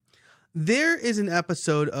There is an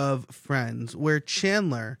episode of Friends where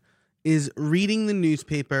Chandler is reading the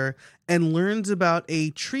newspaper and learns about a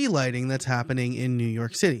tree lighting that's happening in New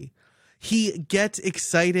York City. He gets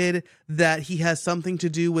excited that he has something to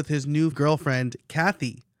do with his new girlfriend,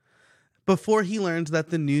 Kathy, before he learns that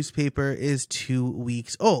the newspaper is 2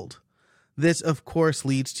 weeks old. This, of course,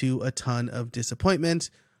 leads to a ton of disappointment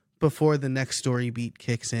before the next story beat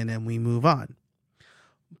kicks in and we move on.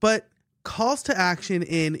 But calls to action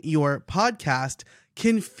in your podcast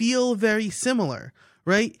can feel very similar,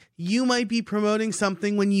 right? You might be promoting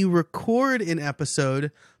something when you record an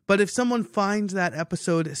episode, but if someone finds that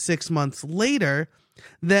episode 6 months later,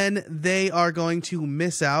 then they are going to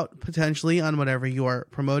miss out potentially on whatever you are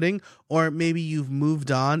promoting, or maybe you've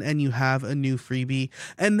moved on and you have a new freebie.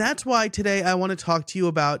 And that's why today I want to talk to you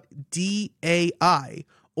about DAI,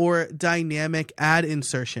 or dynamic ad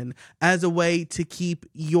insertion, as a way to keep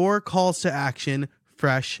your calls to action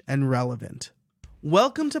fresh and relevant.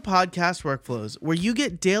 Welcome to Podcast Workflows, where you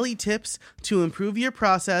get daily tips to improve your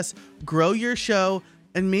process, grow your show,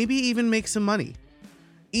 and maybe even make some money.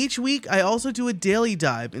 Each week, I also do a daily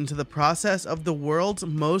dive into the process of the world's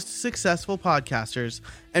most successful podcasters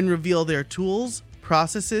and reveal their tools,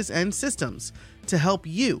 processes, and systems to help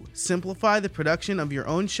you simplify the production of your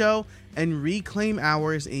own show and reclaim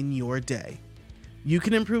hours in your day. You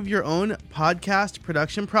can improve your own podcast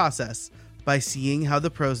production process by seeing how the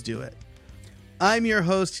pros do it. I'm your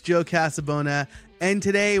host, Joe Casabona, and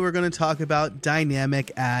today we're going to talk about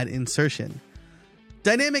dynamic ad insertion.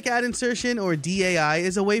 Dynamic ad insertion, or DAI,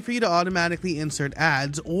 is a way for you to automatically insert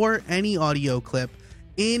ads or any audio clip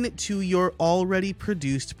into your already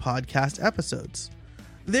produced podcast episodes.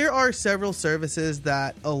 There are several services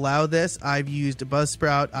that allow this. I've used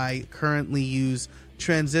Buzzsprout. I currently use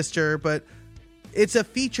Transistor, but it's a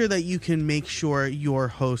feature that you can make sure your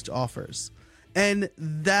host offers. And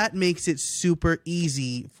that makes it super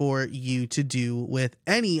easy for you to do with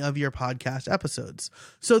any of your podcast episodes.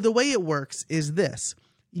 So the way it works is this.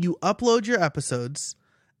 You upload your episodes,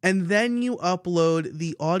 and then you upload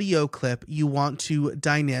the audio clip you want to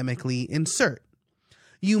dynamically insert.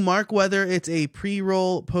 You mark whether it's a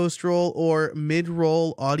pre-roll, post-roll, or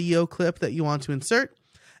mid-roll audio clip that you want to insert.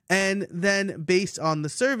 And then based on the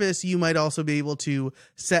service, you might also be able to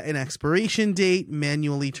set an expiration date,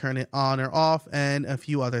 manually turn it on or off, and a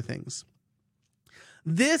few other things.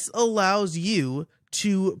 This allows you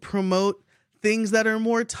to promote things that are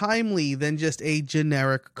more timely than just a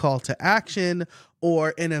generic call to action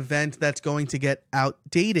or an event that's going to get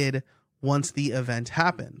outdated once the event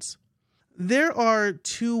happens. There are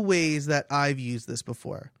two ways that I've used this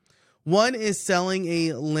before. One is selling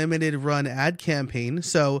a limited run ad campaign,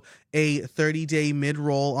 so a 30-day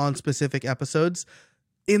mid-roll on specific episodes.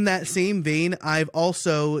 In that same vein, I've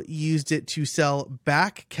also used it to sell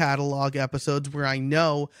back catalog episodes where I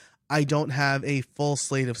know I don't have a full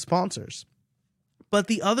slate of sponsors. But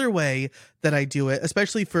the other way that I do it,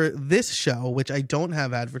 especially for this show, which I don't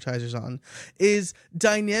have advertisers on, is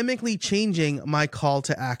dynamically changing my call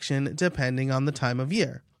to action depending on the time of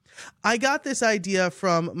year. I got this idea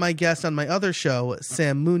from my guest on my other show,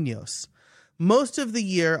 Sam Munoz. Most of the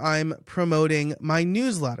year, I'm promoting my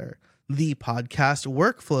newsletter, the Podcast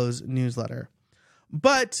Workflows newsletter.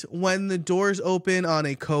 But when the doors open on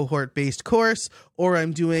a cohort-based course, or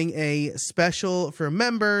I'm doing a special for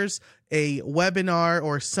members, a webinar,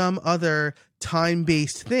 or some other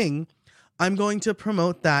time-based thing, I'm going to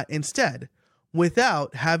promote that instead,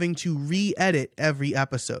 without having to re-edit every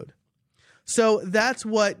episode. So that's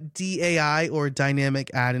what DAI, or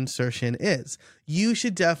dynamic ad insertion, is. You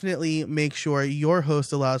should definitely make sure your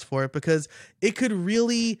host allows for it, because it could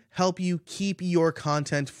really help you keep your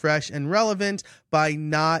content fresh and relevant by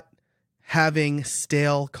not having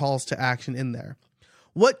stale calls to action in there.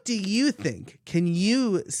 What do you think? Can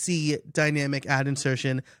you see dynamic ad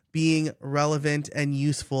insertion being relevant and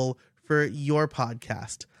useful for your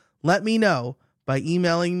podcast? Let me know by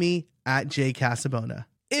emailing me at jcasabona.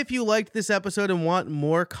 If you liked this episode and want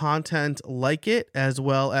more content like it, as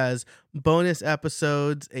well as bonus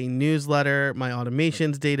episodes, a newsletter, my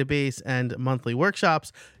automations database, and monthly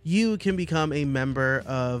workshops, you can become a member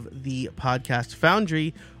of the Podcast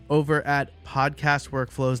Foundry over at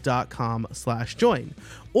podcastworkflows.com/join.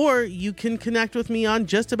 Or you can connect with me on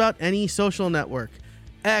just about any social network: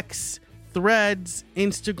 X, Threads,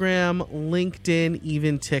 Instagram, LinkedIn,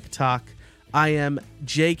 even TikTok. I am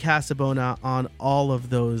Jay Casabona on all of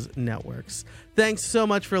those networks. Thanks so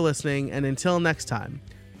much for listening, and until next time,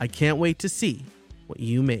 I can't wait to see what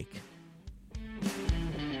you make.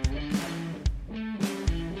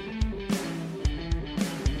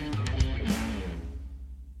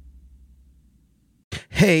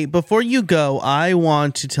 Hey, before you go, I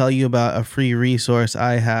want to tell you about a free resource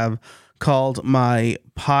I have called my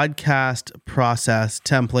podcast process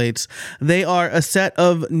templates. They are a set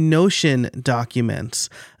of Notion documents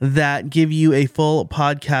that give you a full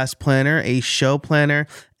podcast planner, a show planner,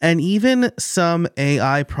 and even some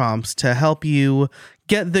AI prompts to help you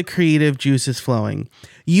get the creative juices flowing.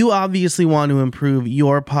 You obviously want to improve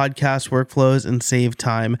your podcast workflows and save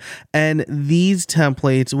time, and these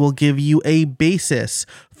templates will give you a basis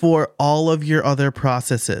for all of your other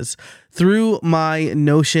processes. Through my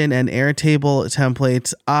Notion and Airtable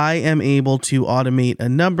templates, I am able to automate a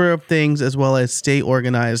number of things as well as stay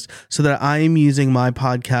organized so that I am using my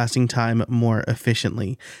podcasting time more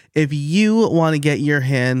efficiently. If you want to get your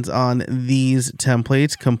hands on these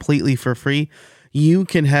templates completely for free, you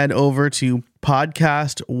can head over to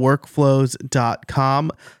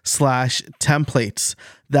podcastworkflows.com/templates.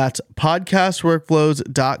 That's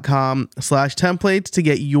podcastworkflows.com/templates to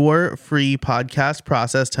get your free podcast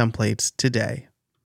process templates today.